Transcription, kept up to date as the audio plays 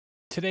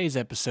Today's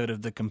episode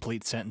of the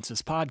Complete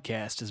Sentences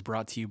podcast is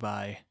brought to you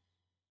by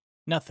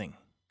nothing.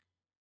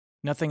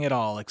 Nothing at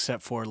all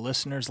except for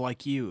listeners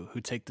like you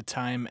who take the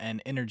time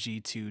and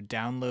energy to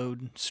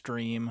download,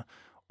 stream,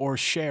 or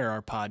share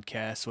our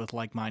podcast with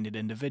like-minded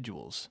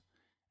individuals.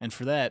 And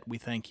for that, we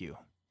thank you.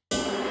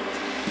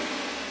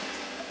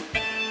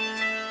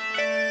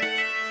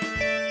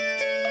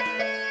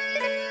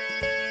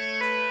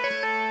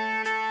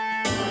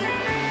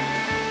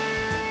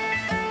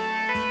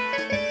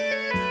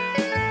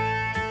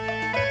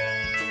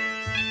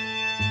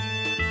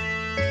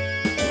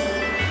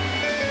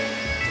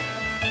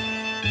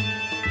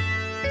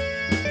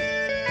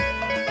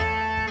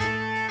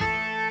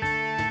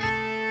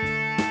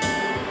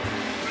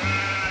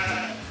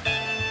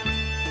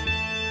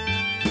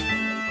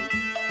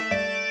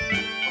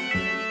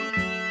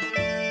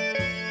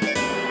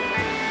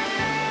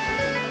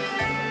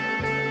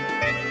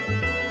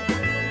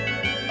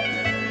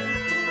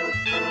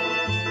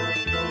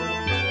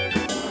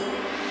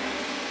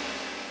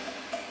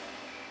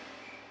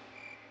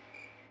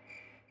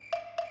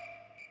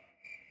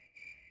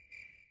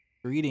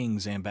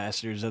 Greetings,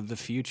 ambassadors of the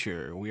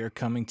future. We are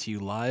coming to you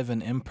live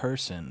and in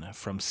person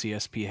from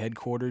CSP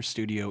headquarters,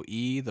 Studio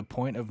E, the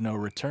point of no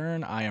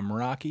return. I am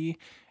Rocky,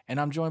 and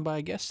I'm joined by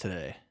a guest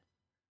today.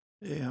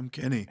 Hey, I'm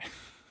Kenny.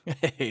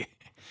 Hey.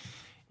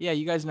 Yeah,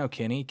 you guys know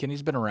Kenny.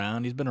 Kenny's been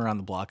around. He's been around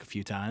the block a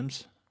few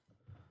times.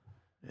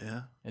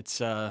 Yeah. It's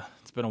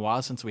been a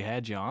while since we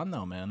had you on,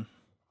 though, man.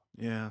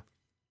 Yeah.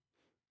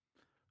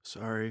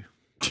 Sorry.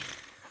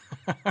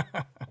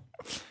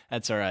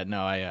 That's all right.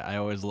 No, I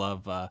always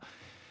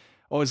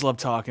love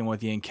talking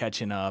with you and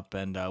catching up.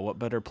 And what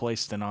better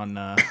place than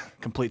on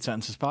Complete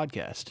Sentences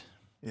podcast?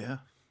 Yeah.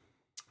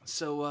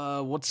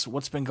 So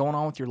what's been going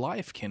on with your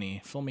life,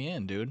 Kenny? Fill me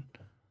in, dude.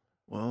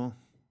 Well,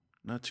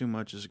 not too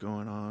much is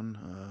going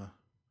on.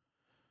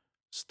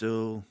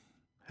 Still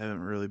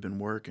haven't really been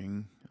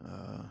working.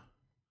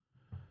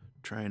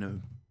 Trying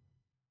to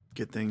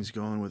get things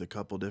going with a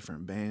couple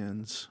different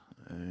bands.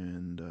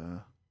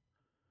 And,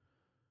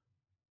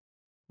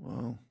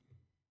 well,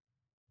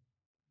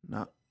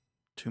 not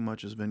too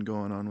much has been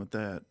going on with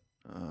that.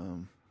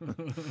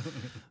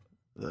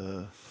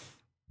 The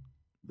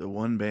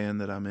one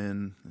band that I'm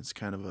in, it's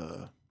kind of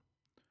a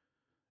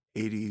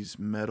 80s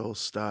metal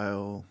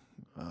style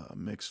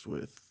mixed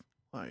with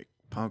like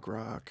punk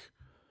rock.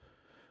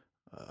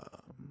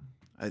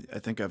 I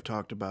think I've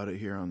talked about it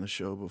here on the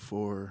show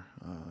before.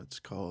 It's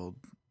called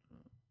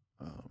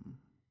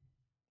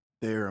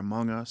They're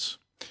Among Us.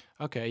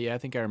 Okay, yeah, I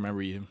think I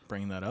remember you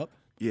bringing that up.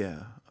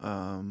 Yeah.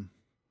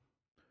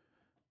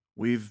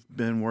 We've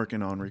been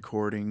working on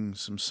recording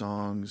some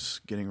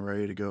songs, getting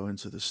ready to go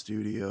into the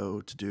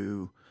studio to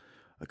do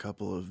a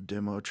couple of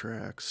demo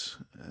tracks.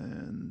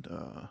 And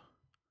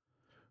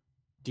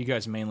do you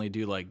guys mainly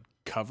do like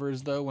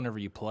covers though whenever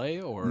you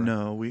play, or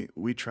no,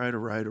 we try to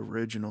write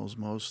originals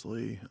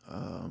mostly.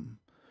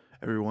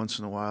 Every once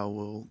in a while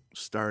we'll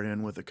start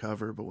in with a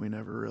cover, but we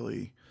never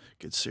really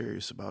get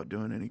serious about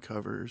doing any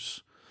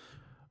covers.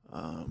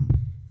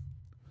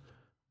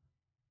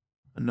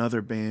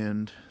 Another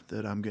band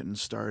that I'm getting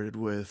started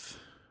with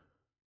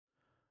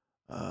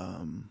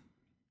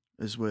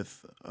is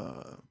with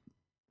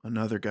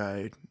another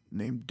guy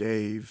named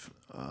Dave.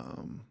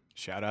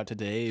 shout out to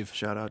Dave.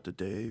 Shout out to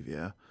Dave,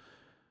 yeah.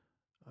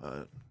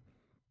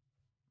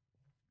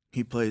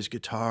 He plays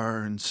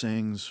guitar and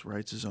sings,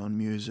 writes his own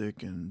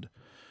music, and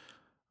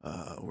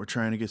we're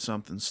trying to get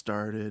something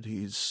started.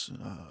 He's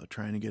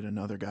trying to get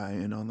another guy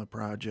in on the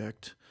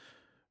project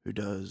who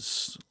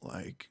does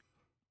like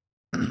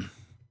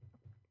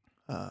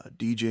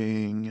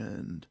DJing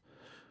and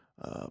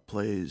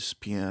plays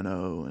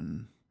piano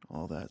and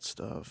all that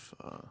stuff.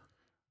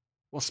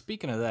 Well,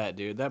 speaking of that,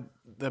 dude,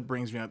 that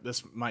brings me up.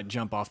 This might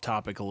jump off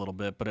topic a little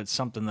bit, but it's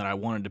something that I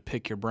wanted to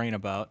pick your brain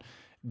about.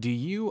 Do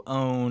you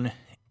own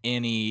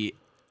any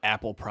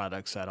Apple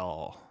products at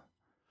all?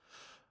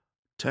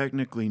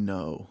 Technically,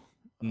 no.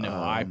 No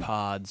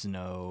iPods,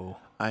 no.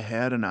 I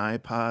had an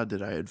iPod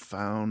that I had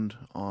found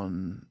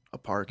on a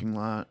parking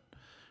lot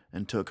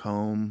and took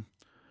home.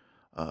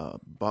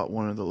 Bought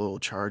one of the little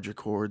charger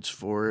cords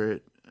for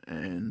it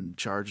and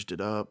charged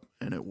it up,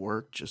 and it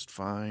worked just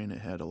fine.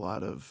 It had a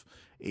lot of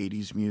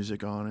 80s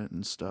music on it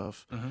and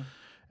stuff. Mm-hmm.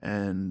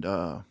 And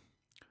I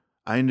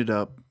ended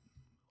up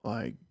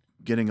like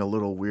getting a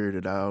little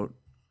weirded out,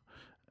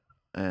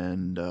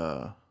 and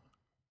I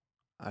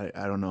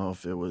don't know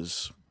if it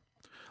was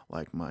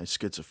like my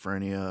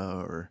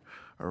schizophrenia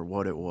or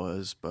what it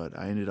was, but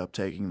I ended up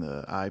taking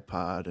the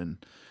iPod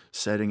and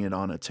setting it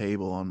on a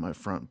table on my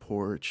front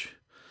porch,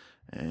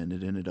 and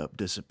it ended up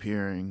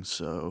disappearing.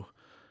 So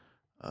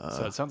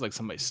it sounds like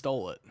somebody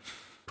stole it.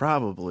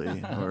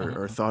 Probably,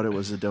 or thought it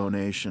was a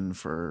donation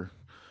for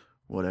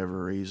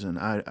whatever reason.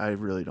 I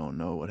really don't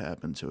know what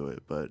happened to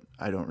it, but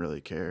I don't really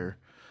care.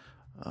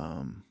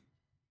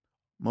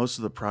 Most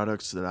of the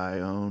products that I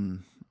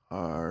own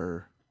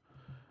are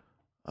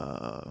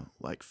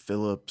like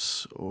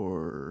Philips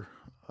or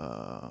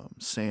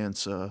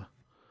Sansa.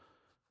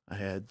 I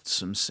had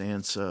some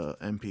Sansa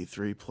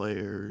MP3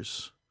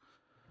 players.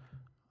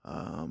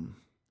 I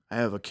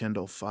have a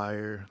Kindle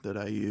Fire that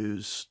I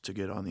use to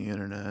get on the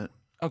internet.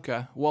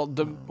 Okay. Well,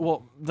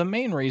 the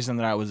main reason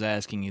that I was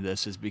asking you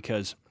this is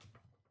because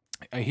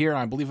here,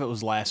 I believe it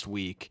was last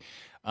week,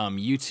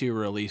 U2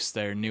 released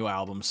their new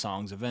album,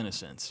 Songs of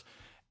Innocence.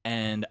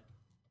 And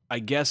I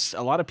guess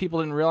a lot of people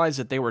didn't realize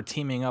that they were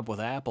teaming up with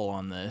Apple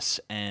on this.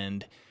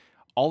 And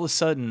all of a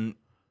sudden,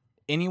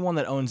 anyone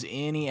that owns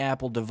any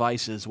Apple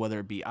devices, whether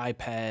it be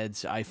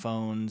iPads,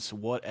 iPhones,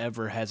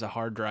 whatever has a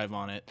hard drive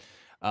on it,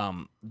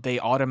 they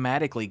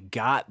automatically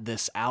got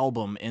this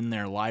album in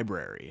their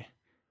library.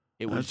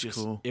 That's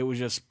cool. It was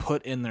just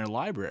put in their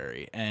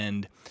library,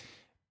 and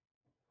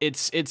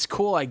it's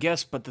cool, I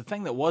guess. But the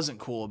thing that wasn't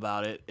cool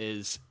about it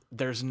is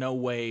there's no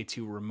way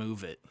to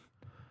remove it.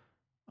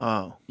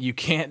 Oh, You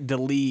can't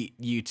delete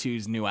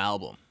U2's new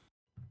album.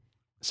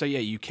 So yeah,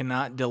 you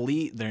cannot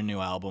delete their new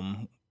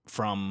album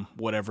from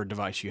whatever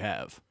device you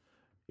have.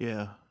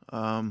 yeah.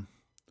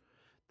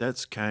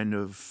 That's kind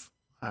of,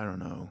 I don't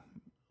know.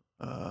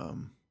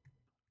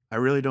 I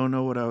really don't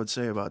know what I would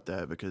say about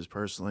that because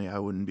personally, I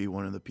wouldn't be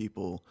one of the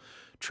people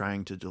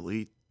trying to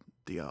delete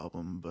the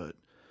album. But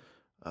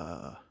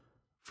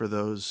for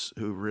those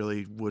who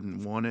really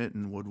wouldn't want it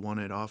and would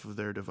want it off of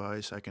their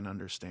device, I can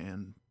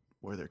understand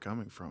where they're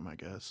coming from, I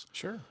guess.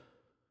 Sure.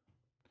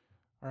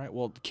 All right.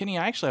 Well, Kenny,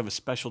 I actually have a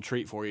special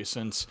treat for you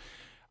since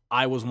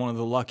I was one of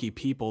the lucky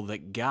people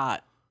that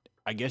got,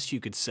 I guess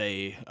you could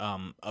say,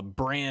 a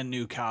brand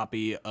new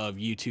copy of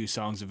U2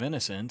 Songs of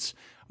Innocence.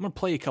 I'm going to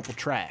play a couple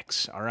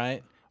tracks, all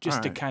right? Just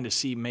All to right. kind of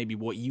see maybe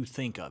what you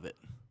think of it.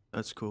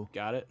 That's cool.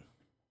 Got it?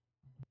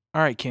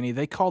 All right, Kenny,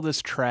 they call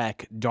this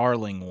track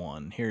Darling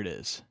One. Here it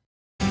is.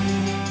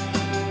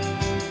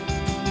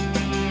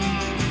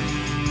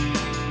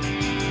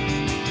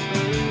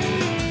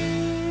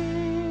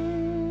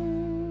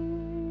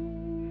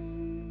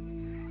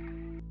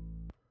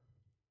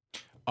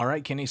 All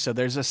right, Kenny, so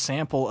there's a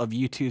sample of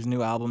U2's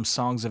new album,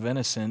 Songs of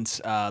Innocence.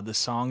 The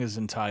song is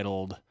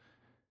entitled...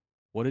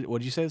 What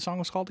did you say the song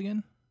was called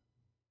again?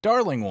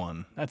 Darling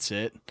One. That's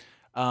it.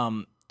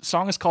 Song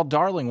is called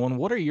Darling One.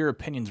 What are your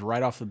opinions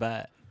right off the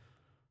bat?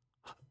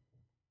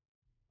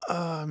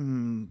 I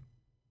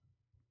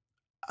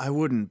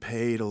wouldn't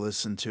pay to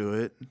listen to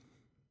it,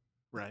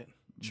 Right.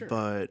 Sure.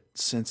 but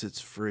since it's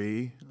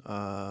free,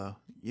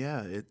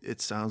 yeah, it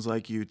sounds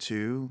like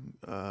U2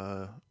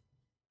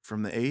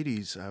 from the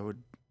 80s.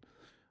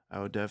 I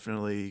would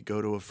definitely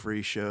go to a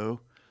free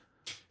show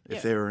if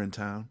Yeah. they were in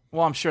town.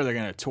 Well, I'm sure they're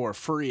going to tour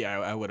free,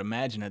 I would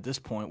imagine, at this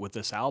point with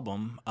this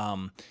album.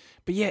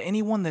 But yeah,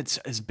 anyone that's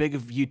as big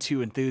of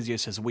U2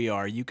 enthusiasts as we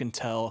are, you can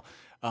tell.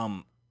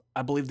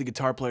 I believe the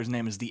guitar player's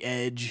name is The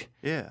Edge.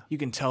 Yeah. You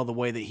can tell the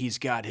way that he's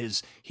got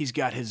his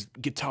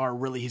guitar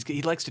really.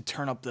 He likes to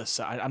turn up the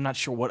side. I'm not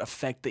sure what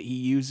effect that he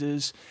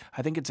uses.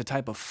 I think it's a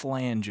type of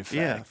flange effect.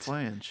 Yeah,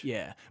 flange.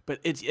 Yeah, but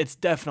it's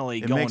definitely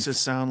It going. makes it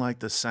sound like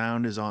the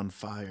sound is on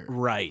fire.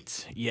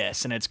 Right.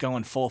 Yes, and it's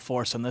going full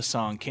force on this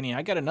song. Kenny,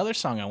 I got another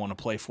song I want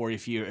to play for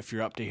you if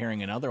you're up to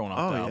hearing another one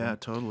off the Oh, album. yeah,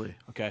 totally.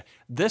 Okay.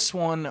 This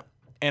one,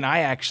 and I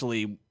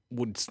actually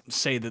would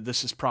say that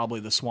this is probably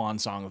the swan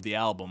song of the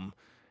album.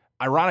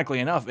 Ironically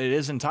enough, it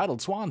is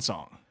entitled Swan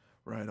Song.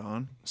 Right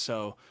on.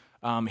 So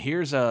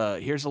here's a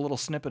little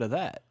snippet of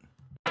that.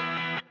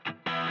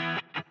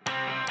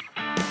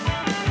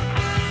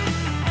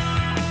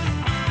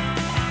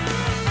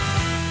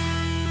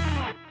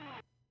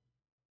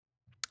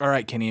 All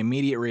right, Kenny,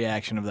 immediate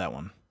reaction of that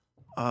one.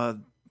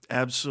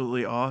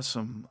 Absolutely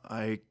awesome.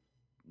 I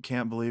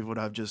can't believe what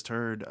I've just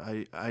heard.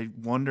 I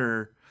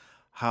wonder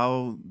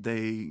how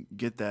they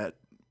get that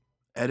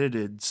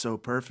edited so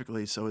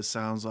perfectly so it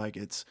sounds like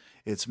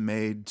it's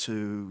made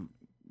to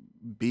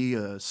be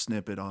a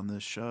snippet on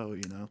this show,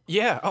 you know?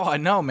 Yeah. Oh, I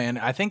know, man.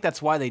 I think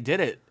that's why they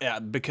did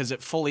it because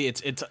it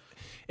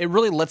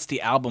really lets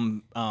the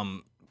album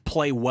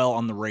play well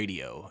on the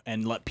radio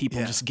and let people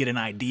just get an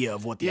idea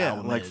of what the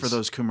album like is. for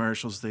those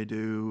commercials they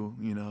do,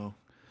 you know,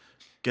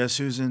 guess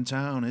who's in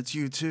town? It's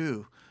you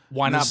too.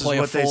 Why not This play is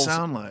a what full? they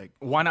sound like.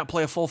 Why not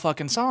play a full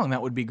fucking song?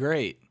 That would be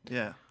great.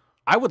 Yeah,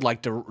 I would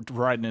like to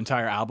write an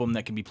entire album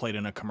that can be played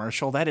in a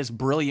commercial. That is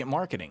brilliant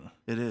marketing.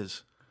 it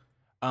is.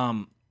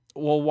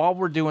 Well, while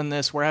we're doing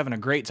this, we're having a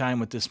great time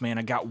with this, man.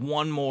 I got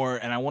one more,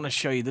 and I want to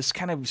show you. This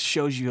kind of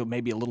shows you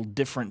maybe a little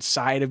different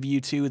side of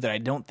U2 that I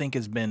don't think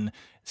has been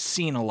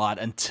seen a lot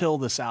until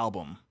this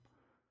album.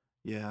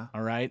 Yeah.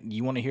 All right?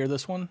 You want to hear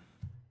this one?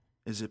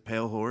 Is it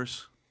Pale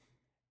Horse?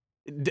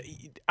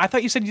 I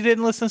thought you said you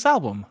didn't listen to this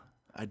album.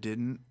 I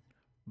didn't,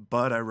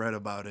 but I read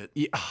about it.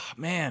 Yeah,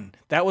 man,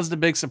 that was the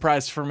big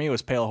surprise for me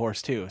was Pale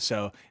Horse too.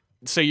 So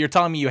you're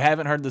telling me you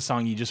haven't heard the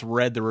song, you just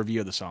read the review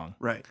of the song.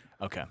 Right.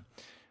 Okay.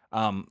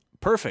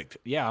 Perfect.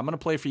 Yeah, I'm gonna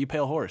play for you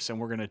Pale Horse, and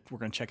we're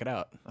gonna check it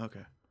out.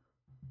 Okay.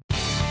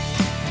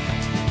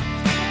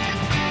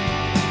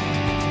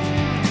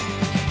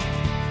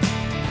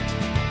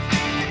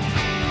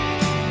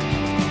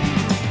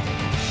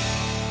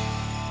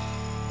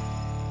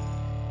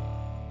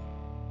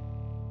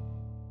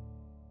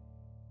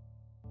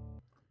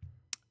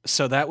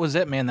 So that was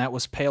it, man. That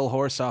was Pale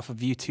Horse off of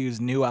U2's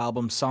new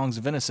album, Songs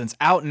of Innocence,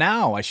 out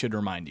now, I should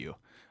remind you.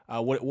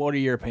 What are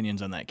your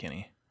opinions on that,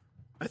 Kenny?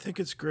 I think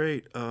it's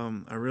great.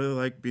 I really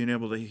like being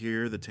able to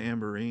hear the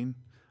tambourine.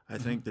 I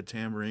think the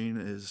tambourine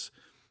is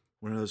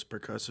one of those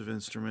percussive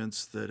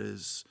instruments that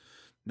is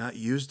not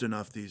used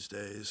enough these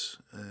days,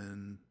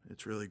 and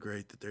it's really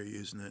great that they're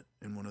using it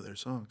in one of their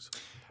songs.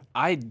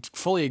 I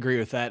fully agree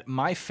with that.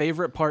 My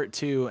favorite part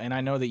too, and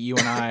I know that you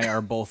and I are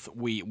both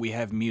we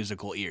have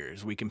musical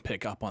ears. We can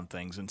pick up on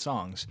things in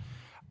songs.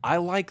 I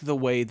like the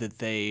way that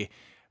they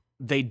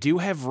do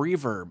have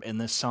reverb in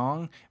this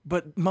song,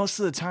 but most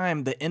of the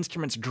time the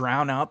instruments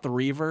drown out the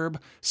reverb.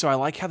 So I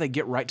like how they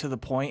get right to the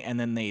point and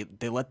then they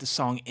let the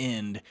song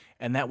end,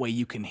 and that way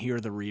you can hear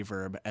the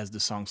reverb as the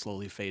song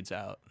slowly fades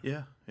out.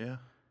 Yeah, yeah,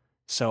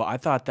 So I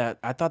thought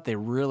they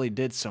really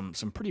did some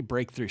pretty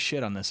breakthrough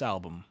shit on this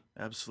album,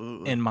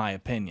 absolutely. in my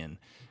opinion.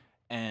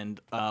 And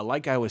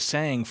like I was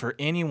saying, for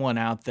anyone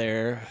out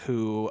there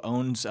who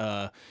owns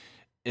an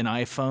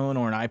iPhone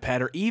or an iPad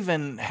or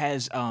even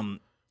has an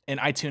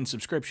iTunes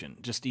subscription,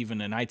 just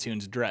even an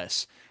iTunes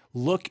address,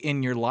 look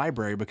in your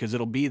library because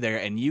it'll be there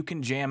and you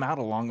can jam out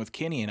along with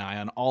Kenny and I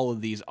on all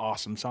of these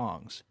awesome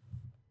songs.